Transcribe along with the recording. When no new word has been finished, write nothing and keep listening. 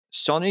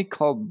Sonny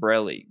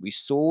Colbrelli, we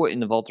saw in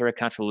the Volta a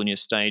Catalunya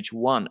stage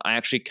 1. I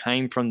actually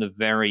came from the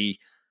very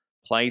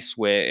place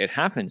where it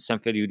happened,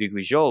 Sant Feliu de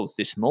Guíxols,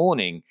 this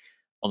morning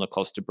on the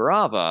Costa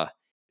Brava.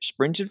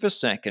 Sprinted for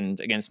second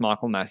against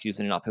Michael Matthews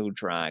in an uphill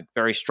drag.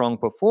 Very strong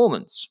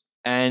performance.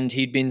 And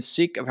he'd been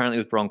sick, apparently,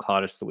 with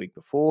bronchitis the week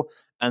before.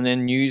 And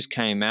then news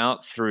came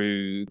out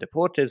through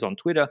Deportes on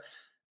Twitter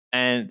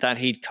and that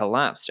he'd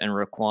collapsed and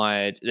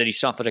that he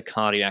suffered a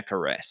cardiac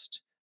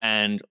arrest.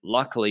 And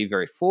luckily,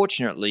 very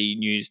fortunately,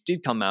 news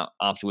did come out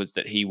afterwards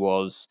that he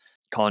was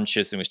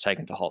conscious and was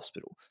taken to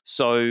hospital.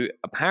 So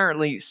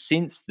apparently,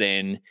 since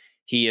then,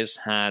 he has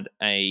had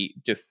a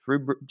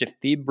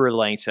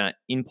defibrillator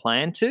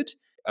implanted,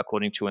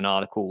 according to an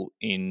article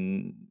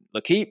in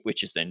L'Equipe,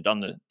 which has then done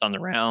the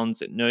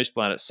rounds at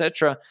Noseblood,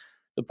 etc.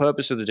 The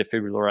purpose of the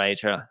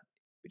defibrillator,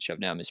 which I've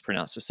now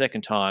mispronounced a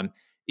second time,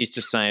 is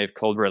to save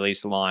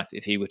Colbrelli's life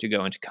if he were to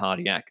go into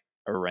cardiac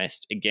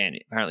arrest again.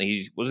 Apparently,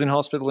 he was in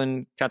hospital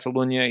in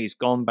Catalonia. He's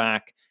gone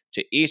back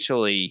to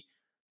Italy.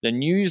 The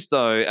news,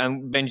 though,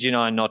 and Benji and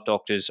I are not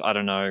doctors. I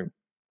don't know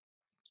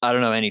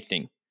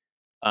anything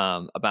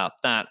about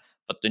that.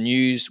 But the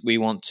news we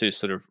want to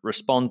sort of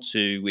respond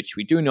to, which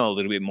we do know a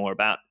little bit more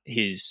about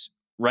his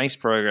race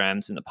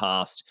programs in the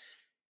past.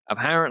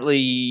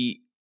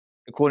 Apparently,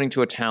 according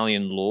to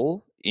Italian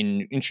law,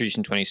 introduced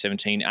in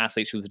 2017,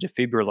 athletes with a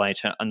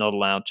defibrillator are not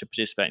allowed to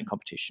participate in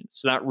competitions.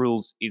 So that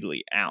rules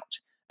Italy out.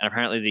 And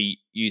apparently the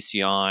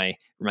UCI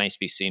remains to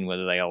be seen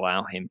whether they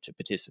allow him to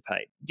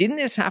participate. Didn't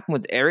this happen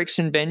with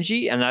Ericsson,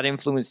 Benji, and that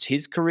influenced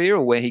his career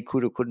or where he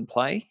could or couldn't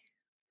play?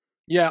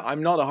 Yeah,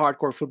 I'm not a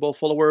hardcore football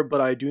follower,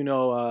 but I do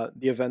know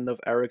the event of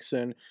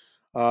Ericsson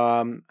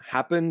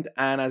happened,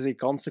 and as a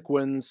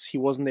consequence, he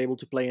wasn't able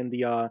to play in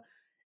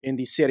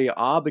the Serie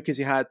A because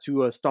he had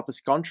to stop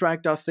his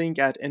contract, I think,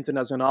 at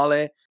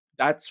Internazionale.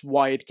 That's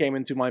why it came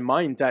into my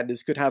mind that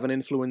this could have an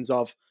influence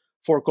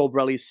for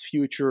Colbrelli's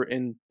future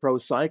in pro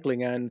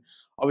cycling. And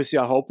obviously,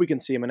 I hope we can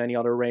see him in any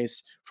other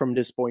race from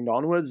this point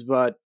onwards,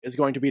 but it's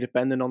going to be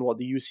dependent on what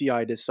the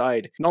UCI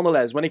decide.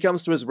 Nonetheless, when it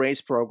comes to his race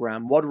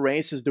program, what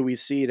races do we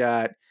see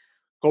that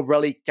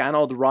Colbrelli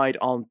cannot ride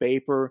on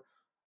paper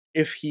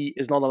if he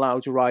is not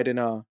allowed to ride in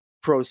a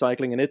pro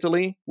cycling in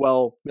Italy?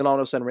 Well,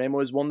 Milano-San Remo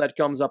is one that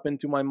comes up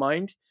into my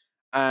mind,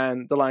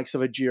 and the likes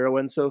of a Giro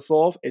and so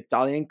forth.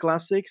 Italian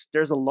classics,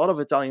 there's a lot of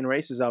Italian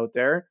races out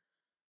there,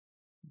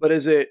 but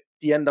is it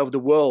the end of the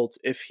world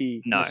if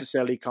he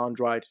necessarily can't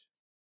ride?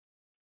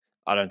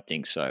 I don't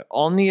think so.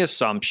 On the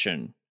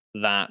assumption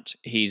that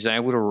he's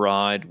able to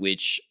ride,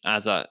 which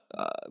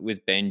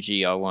with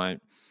Benji, I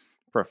won't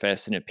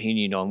profess an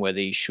opinion on whether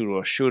he should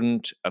or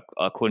shouldn't.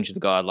 According to the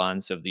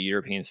guidelines of the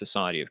European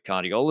Society of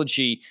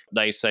Cardiology,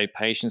 they say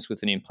patients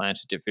with an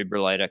implanted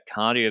defibrillator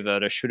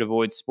cardioverter should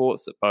avoid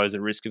sports that pose a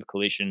risk of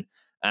collision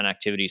and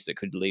activities that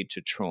could lead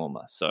to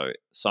trauma. So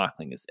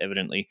cycling is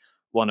evidently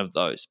one of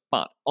those.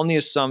 But on the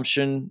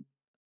assumption,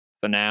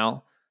 for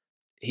now,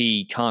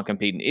 he can't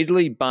compete in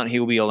Italy, but he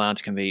will be allowed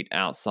to compete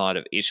outside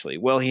of Italy.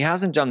 Well, he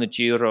hasn't done the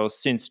Giro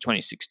since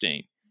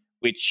 2016,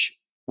 which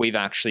I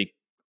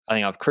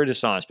think I've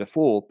criticised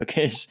before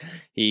because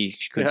he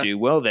could do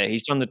well there.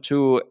 He's done the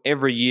Tour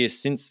every year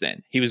since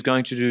then. He was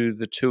going to do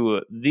the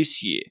Tour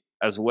this year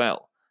as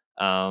well.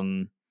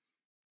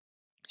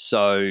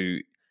 So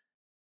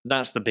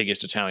that's the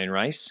biggest Italian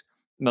race.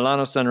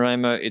 Milano-San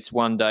Remo, it's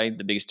one day,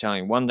 the biggest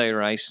Italian one-day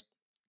race.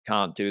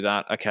 Can't do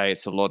that. Okay,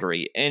 it's a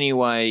lottery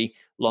anyway.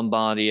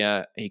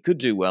 Lombardia, he could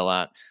do well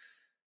at,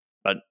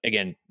 but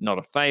again, not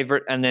a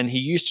favourite. And then he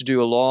used to do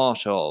a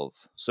lot of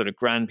sort of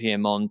Gran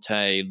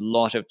Piemonte,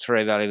 lot of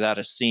Tre Valli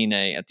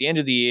Vaticine. At the end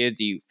of the year,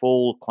 the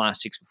fall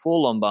classics before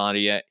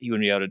Lombardia, he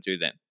wouldn't be able to do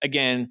them.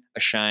 Again, a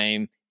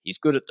shame. He's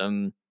good at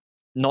them.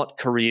 Not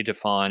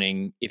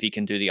career-defining if he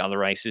can do the other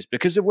races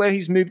because of where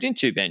he's moved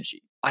into,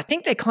 Benji. I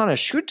think they kind of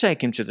should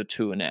take him to the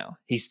Tour now.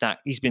 He's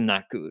been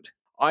that good.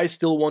 I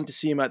still want to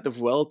see him at the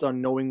Vuelta,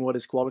 knowing what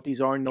his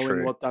qualities are,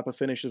 knowing what type of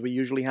finishes we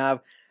usually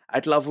have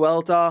at La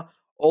Vuelta.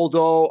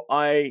 Although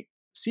I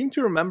seem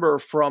to remember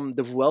from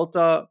the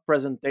Vuelta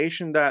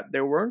presentation that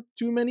there weren't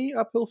too many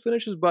uphill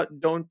finishes, but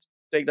don't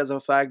take that as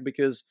a fact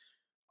because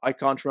I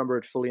can't remember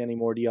it fully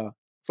anymore, the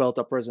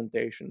Vuelta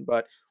presentation.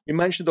 But we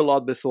mentioned a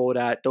lot before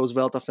that those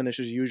Vuelta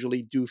finishes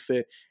usually do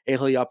fit a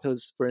hilly uphill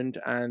sprint,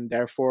 and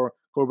therefore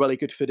Colbrelli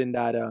could fit in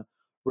that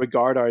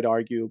regard, I'd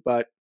argue.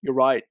 But you're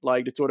right,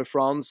 like the Tour de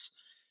France,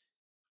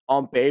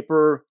 on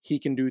paper, he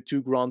can do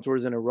 2 Grand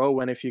Tours in a row,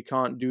 and if you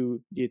can't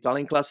do the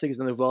Italian Classics,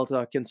 then the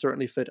Vuelta can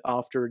certainly fit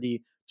after the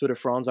Tour de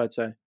France, I'd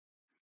say.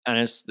 And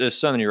there's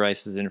so many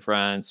races in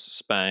France,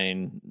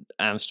 Spain,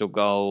 Amstel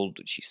Gold,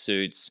 which he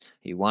suits.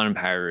 He won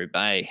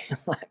Paris-Roubaix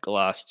like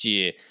last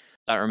year.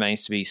 That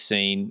remains to be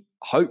seen.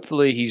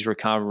 Hopefully he's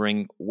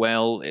recovering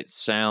well. It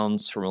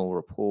sounds from all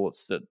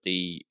reports that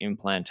the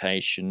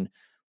implantation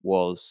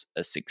was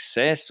a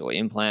success, or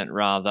implant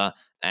rather.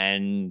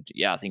 And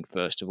yeah, I think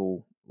first of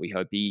all, we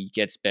hope he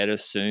gets better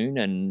soon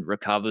and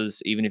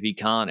recovers, even if he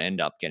can't end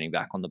up getting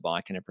back on the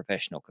bike in a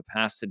professional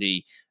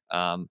capacity.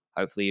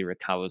 Hopefully he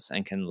recovers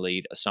and can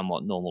lead a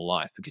somewhat normal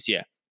life. Because,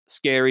 yeah,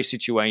 scary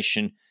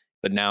situation.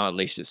 But now at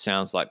least it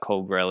sounds like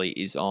Colbrelli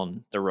is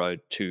on the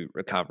road to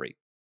recovery.